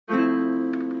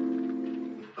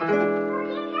Hey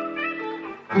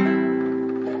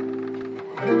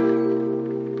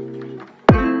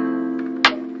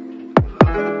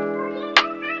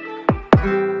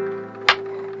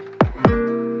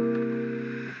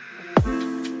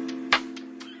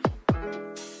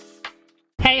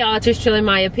y'all, it's just chilling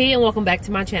Miyah P and welcome back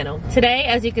to my channel. Today,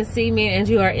 as you can see, me and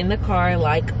Andrew are in the car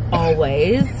like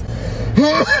always.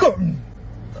 I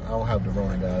don't have the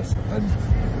Rona, guys.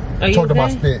 I talked to my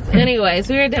spit. Anyways,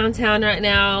 we are downtown right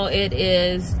now. It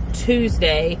is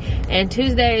Tuesday, and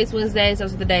Tuesdays, Wednesdays,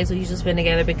 those are the days we usually spend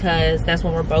together because that's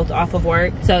when we're both off of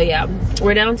work. So yeah,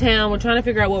 we're downtown. We're trying to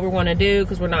figure out what we want to do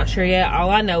because we're not sure yet.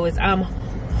 All I know is I'm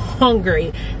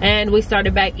hungry, and we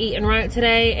started back eating right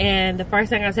today, and the first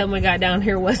thing I said when we got down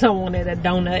here was I wanted a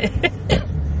donut.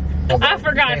 I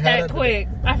forgot that quick.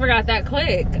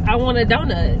 I want a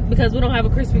donut because we don't have a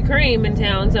Krispy Kreme in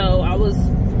town, so I was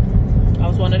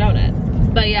wanting a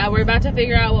donut. But yeah, we're about to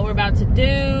figure out what we're about to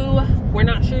do. We're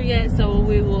not sure yet, so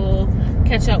we will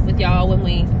catch up with y'all when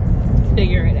we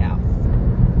figure it out.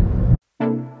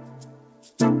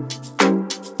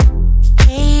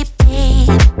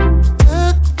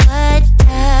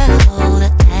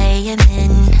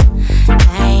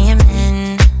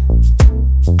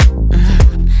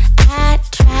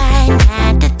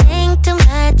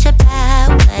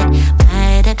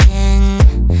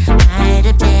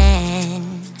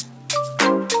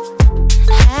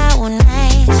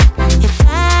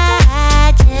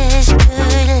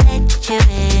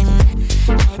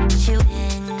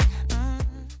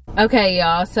 Okay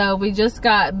y'all, so we just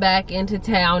got back into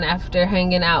town after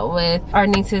hanging out with our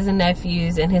nieces and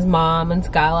nephews and his mom and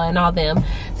Skyla and all them.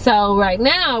 So right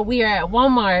now we are at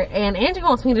Walmart, and Andrew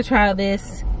wants me to try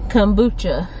this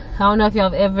kombucha. I don't know if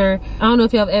y'all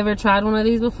have ever tried one of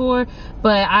these before,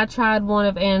 but I tried one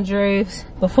of Andrew's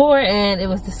before and it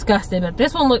was disgusting. But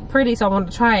this one looked pretty, so I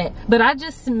wanted to try it. But I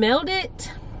just smelled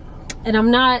it and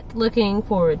I'm not looking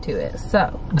forward to it.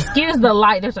 So excuse the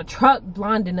light, there's a truck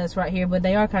blinding us right here, but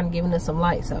they are kind of giving us some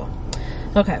light. So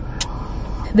okay,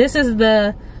 this is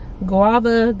the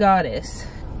guava goddess.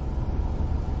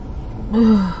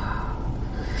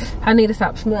 I need to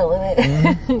stop smelling it.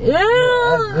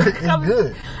 It's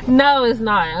good. No, it's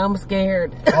not. I'm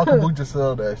scared. All kombucha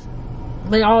smell nasty.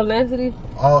 They all nasty?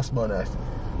 All smell nasty.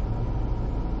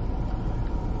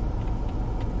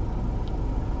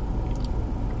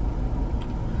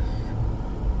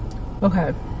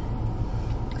 Okay.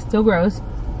 Still gross.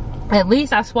 At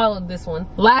least I swallowed this one.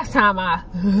 Last time I...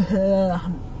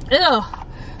 Ugh.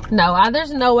 No,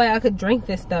 there's no way I could drink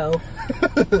this though.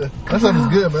 That stuff is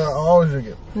good, man. I always drink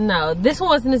it. No, this one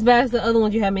wasn't as bad as the other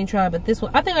ones you had me try, but this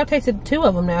one, I think I've tasted 2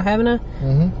 of them now, haven't I?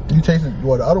 Mm-hmm. You tasted,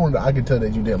 well, the other one that I can tell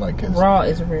that you didn't like. Raw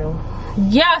is real.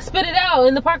 Yeah, spit it out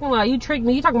in the parking lot. You tricked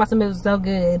me. You talking about something that was so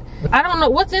good. I don't know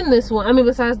what's in this one. I mean,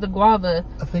 besides the guava.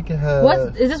 I think it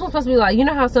has. Is this one supposed to be like? You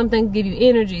know how some things give you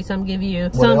energy, some give you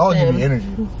something. Well, they all give you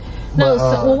energy. No,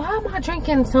 but, well, why am I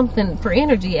drinking something for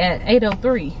energy at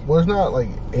 8:03? Well, it's not like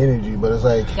energy, but it's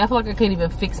like... I feel like I couldn't even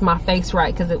fix my face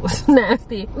right because it was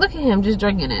nasty. Look at him just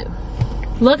drinking it.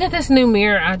 Look at this new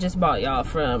mirror I just bought y'all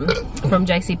from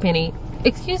JCPenney.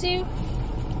 Excuse you?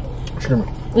 Excuse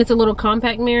me. It's a little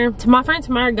compact mirror. My friend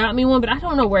Tamara got me one, but I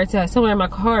don't know where it's at. Somewhere in my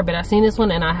car, but I seen this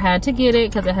one and I had to get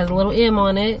it because it has a little M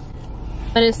on it.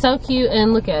 But it's so cute,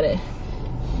 and look at it.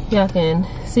 Y'all can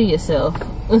see yourself.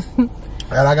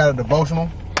 And I got a devotional.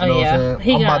 Oh yeah,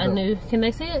 he got a new, can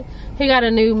they see it? He got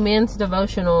a new men's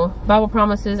devotional, Bible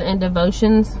Promises and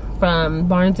Devotions from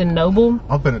Barnes & Noble.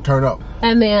 I'm finna turn up.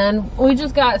 And then we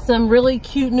just got some really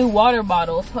cute new water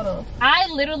bottles. Hold on. I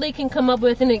literally can come up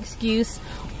with an excuse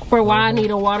for why I need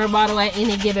a water bottle at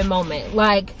any given moment.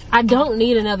 Like, I don't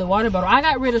need another water bottle. I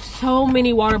got rid of so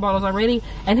many water bottles already,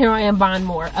 and here I am buying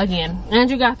more again.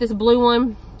 Andrew got this blue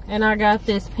one, and I got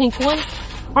this pink one.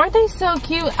 Aren't they so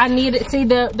cute? I need it. See,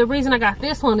 the reason I got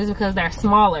this one is because they're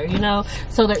smaller, you know,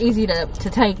 so they're easy to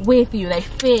take with you. They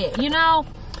fit, you know.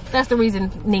 That's the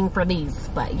reasoning for these.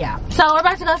 But yeah, so we're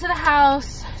about to go to the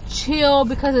house, chill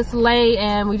because it's late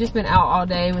and we just been out all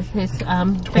day with his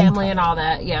family and all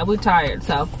that. Yeah, we're tired,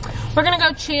 so we're gonna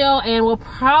go chill, and we'll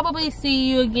probably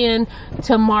see you again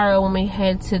tomorrow when we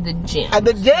head to the gym. At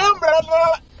the gym,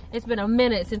 brother. It's been a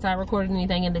minute since I recorded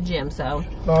anything in the gym, so. You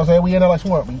know what I'm saying? We in there like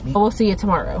smart. We'll see you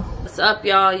tomorrow. What's up,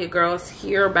 y'all? Your girl's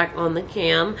here back on the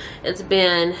cam. It's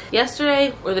been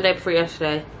yesterday or the day before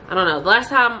yesterday. I don't know. The last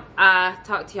time I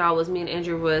talked to y'all was me and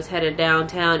Andrew was headed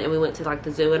downtown and we went to like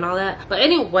the zoo and all that. But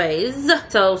anyways,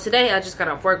 so today I just got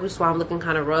off work, which is why I'm looking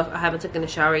kind of rough. I haven't taken a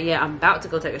shower yet. I'm about to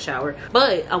go take a shower.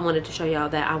 But I wanted to show y'all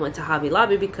that I went to Hobby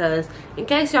Lobby because in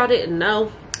case y'all didn't know,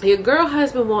 your girl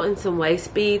has been wanting some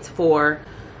waist beads for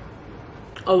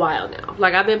a while now.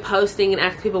 Like, I've been posting and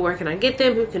asking people where can I get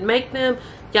them, who can make them,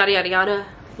 yada yada yada.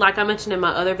 Like I mentioned in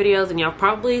my other videos, and y'all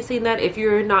probably seen that if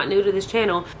you're not new to this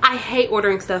channel, I hate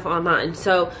ordering stuff online.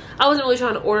 So I wasn't really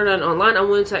trying to order none online. I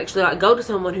wanted to actually like go to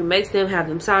someone who makes them, have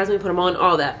them size me, put them on,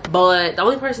 all that. But the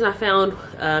only person I found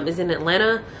is in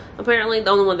Atlanta. Apparently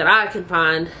the only one that I can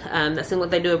find that seems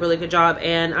like they do a really good job,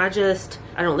 and I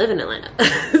don't live in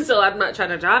Atlanta. So I'm not trying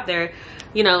to drive there,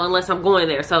 you know, unless I'm going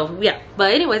there. So yeah,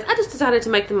 but anyways, I just decided to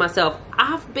make them myself.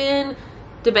 I've been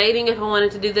debating if I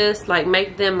wanted to do this, like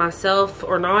make them myself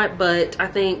or not, but I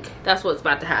think that's what's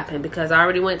about to happen because I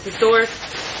already went to the store.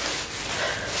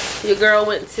 Your girl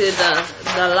went to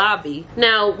the lobby.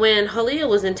 Now, when 𝗁𝗲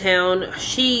was in town,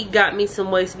 she got me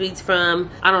some waist beads from,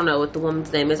 I don't know what the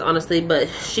woman's name is, honestly, but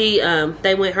she,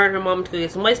 they went, her and her mom, to go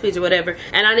get some waist beads or whatever,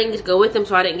 and I didn't get to go with them,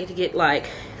 so I didn't get to get,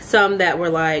 like, some that were,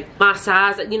 like, my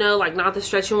size, you know, like, not the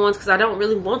stretchy ones, because I don't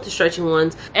really want the stretchy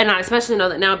ones, and I especially know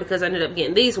that now because I ended up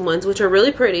getting these ones, which are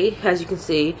really pretty, as you can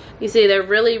see. You see, they're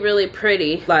really, really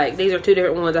pretty. Like, these are two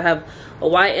different ones. I have a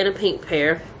white and a pink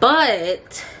pair,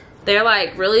 but they're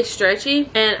like really stretchy,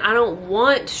 and I don't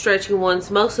want stretchy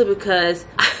ones, mostly because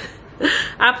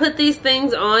I put these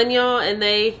things on, y'all, and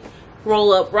they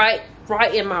roll up right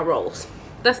in my rolls.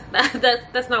 That's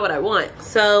not what I want.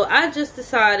 So I just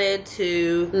decided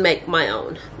to make my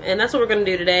own, and that's what we're gonna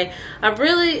do today.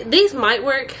 These might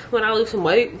work when I lose some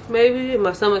weight, maybe, and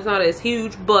my stomach's not as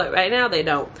huge, but right now they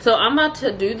don't. So I'm about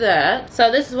to do that.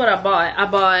 So this is what I bought. I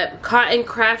bought cotton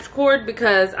craft cord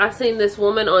because I've seen this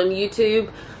woman on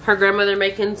YouTube, her grandmother,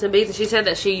 making some beads, and she said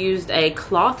that she used a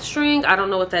cloth string. I don't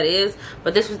know what that is,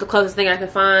 but this was the closest thing I could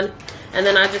find. And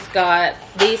then I just got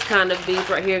these kind of beads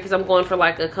right here because I'm going for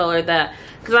like a color that,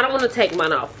 because I don't want to take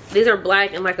mine off. These are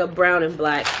black and like a brown and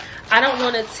black. I don't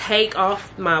want to take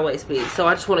off my waist beads, so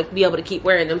I just want to be able to keep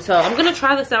wearing them. So I'm going to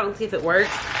try this out and see if it works.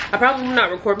 I probably will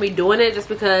not record me doing it just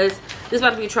because this is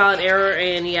about to be trial and error,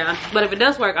 and yeah. But if it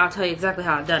does work, I'll tell you exactly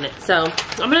how I've done it. So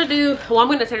I'm going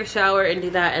to take a shower and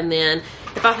do that, and then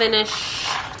if I finish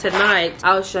tonight,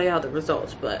 I'll show y'all the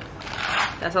results, but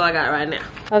that's all I got right now.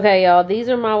 Okay, y'all, these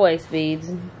are my waist beads.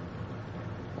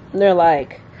 They're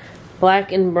like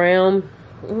black and brown.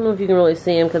 I don't know if you can really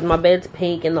see them because my bed's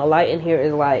pink and the light in here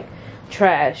is like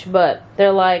trash, but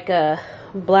they're like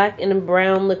black and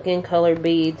brown looking colored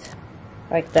beads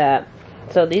like that.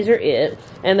 So these are it,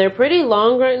 and they're pretty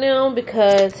long right now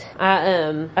because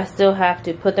I still have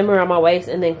to put them around my waist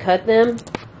and then cut them.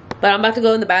 But I'm about to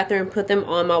go in the bathroom, put them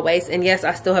on my waist, and yes,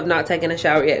 I still have not taken a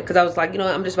shower yet because I was like, you know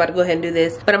what, I'm just about to go ahead and do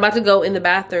this. But I'm about to go in the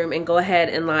bathroom and go ahead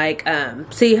and like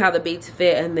see how the beads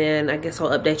fit, and then I guess I'll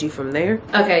update you from there.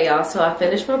 Okay, y'all, so I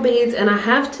finished my beads, and I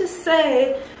have to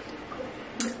say,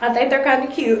 I think they're kind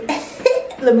of cute.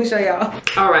 Let me show y'all.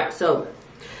 All right, so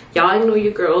y'all ignore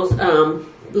your girl's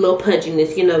little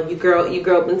pudginess. You know, your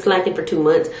girl been slacking for 2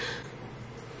 months.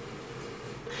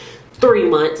 3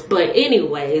 months, but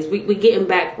anyways, we getting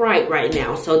back right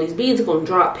now. So these beads are gonna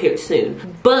drop here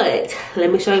soon, but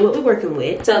let me show you what we're working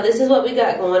with. So this is what we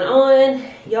got going on,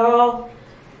 y'all.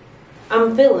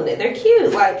 I'm feeling it. They're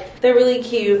cute. Like, they're really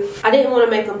cute. I didn't want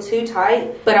to make them too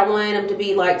tight, but I wanted them to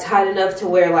be like tight enough to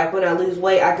where like when I lose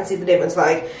weight, I can see the difference.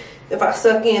 Like if I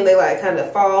suck in, they like kind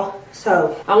of fall.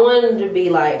 So I wanted them to be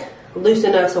like loose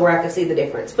enough so where I can see the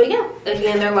difference. But yeah,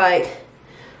 again, they're like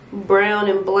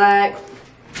brown and black.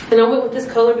 And I went with this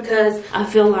color because I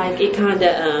feel like it kind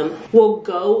of will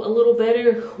go a little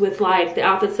better with like the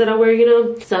outfits that I wear, you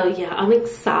know. So yeah, I'm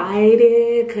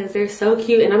excited because they're so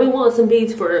cute, and I've been wanting some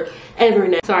beads forever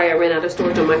now. Sorry, I ran out of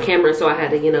storage on my camera, so I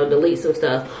had to, you know, delete some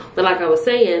stuff. But like I was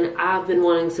saying, I've been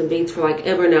wanting some beads for like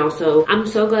ever now, so I'm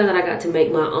so glad that I got to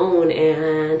make my own.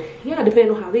 And yeah,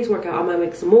 depending on how these work out, I might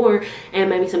make some more and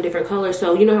maybe some different colors.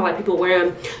 So you know how like people wear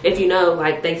them, if you know,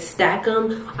 like they stack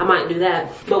them, I might do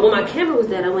that. But when my camera was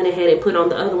dead, I went ahead and put on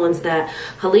the other ones that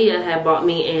𝗁𝗲 had bought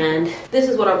me, and this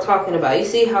is what I'm talking about. You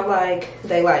see how like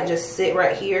they like just sit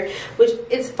right here, which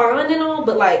it's fine and all,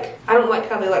 but like I don't like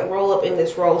how they like roll up in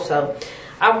this roll. So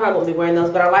I probably won't be wearing those,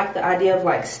 but I like the idea of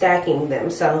like stacking them.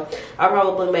 So I'll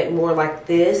probably make more like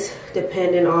this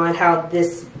depending on how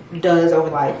this does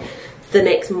over like the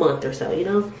next month or so, you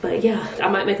know. But yeah, I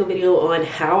might make a video on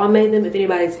how I made them if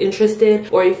anybody's interested,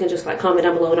 or you can just like comment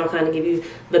down below and I'll kind of give you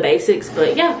the basics.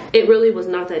 But yeah, it really was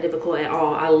not that difficult at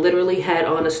all. I literally had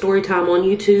on a story time on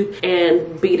YouTube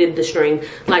and beaded the string.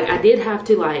 Like I did have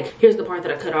to, like, here's the part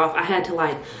that I cut off, I had to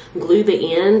like glue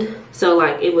the end so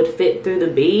like it would fit through the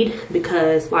bead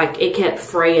because like it kept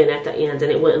fraying at the ends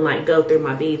and it wouldn't like go through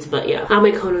my beads. But yeah, I'll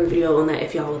make another video on that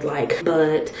if y'all would like.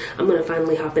 But I'm gonna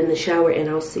finally hop in the shower and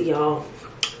I'll see y'all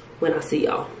when I see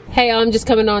y'all. Hey, I'm just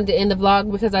coming on to end the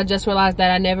vlog because I just realized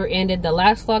that I never ended the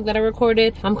last vlog that I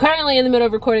recorded. I'm currently in the middle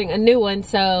of recording a new one,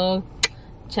 so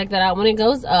check that out when it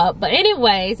goes up. But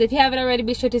anyways, if you haven't already,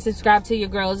 be sure to subscribe to your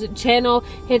girl's channel,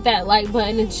 hit that like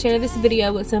button, and share this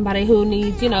video with somebody who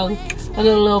needs, you know, a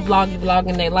little vlog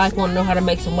in their life, want to know how to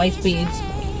make some waist beads,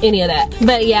 any of that.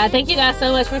 But yeah, thank you guys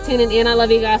so much for tuning in. I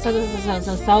love you guys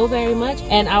so very much,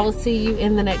 and I will see you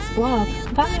in the next vlog.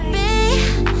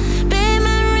 Bye.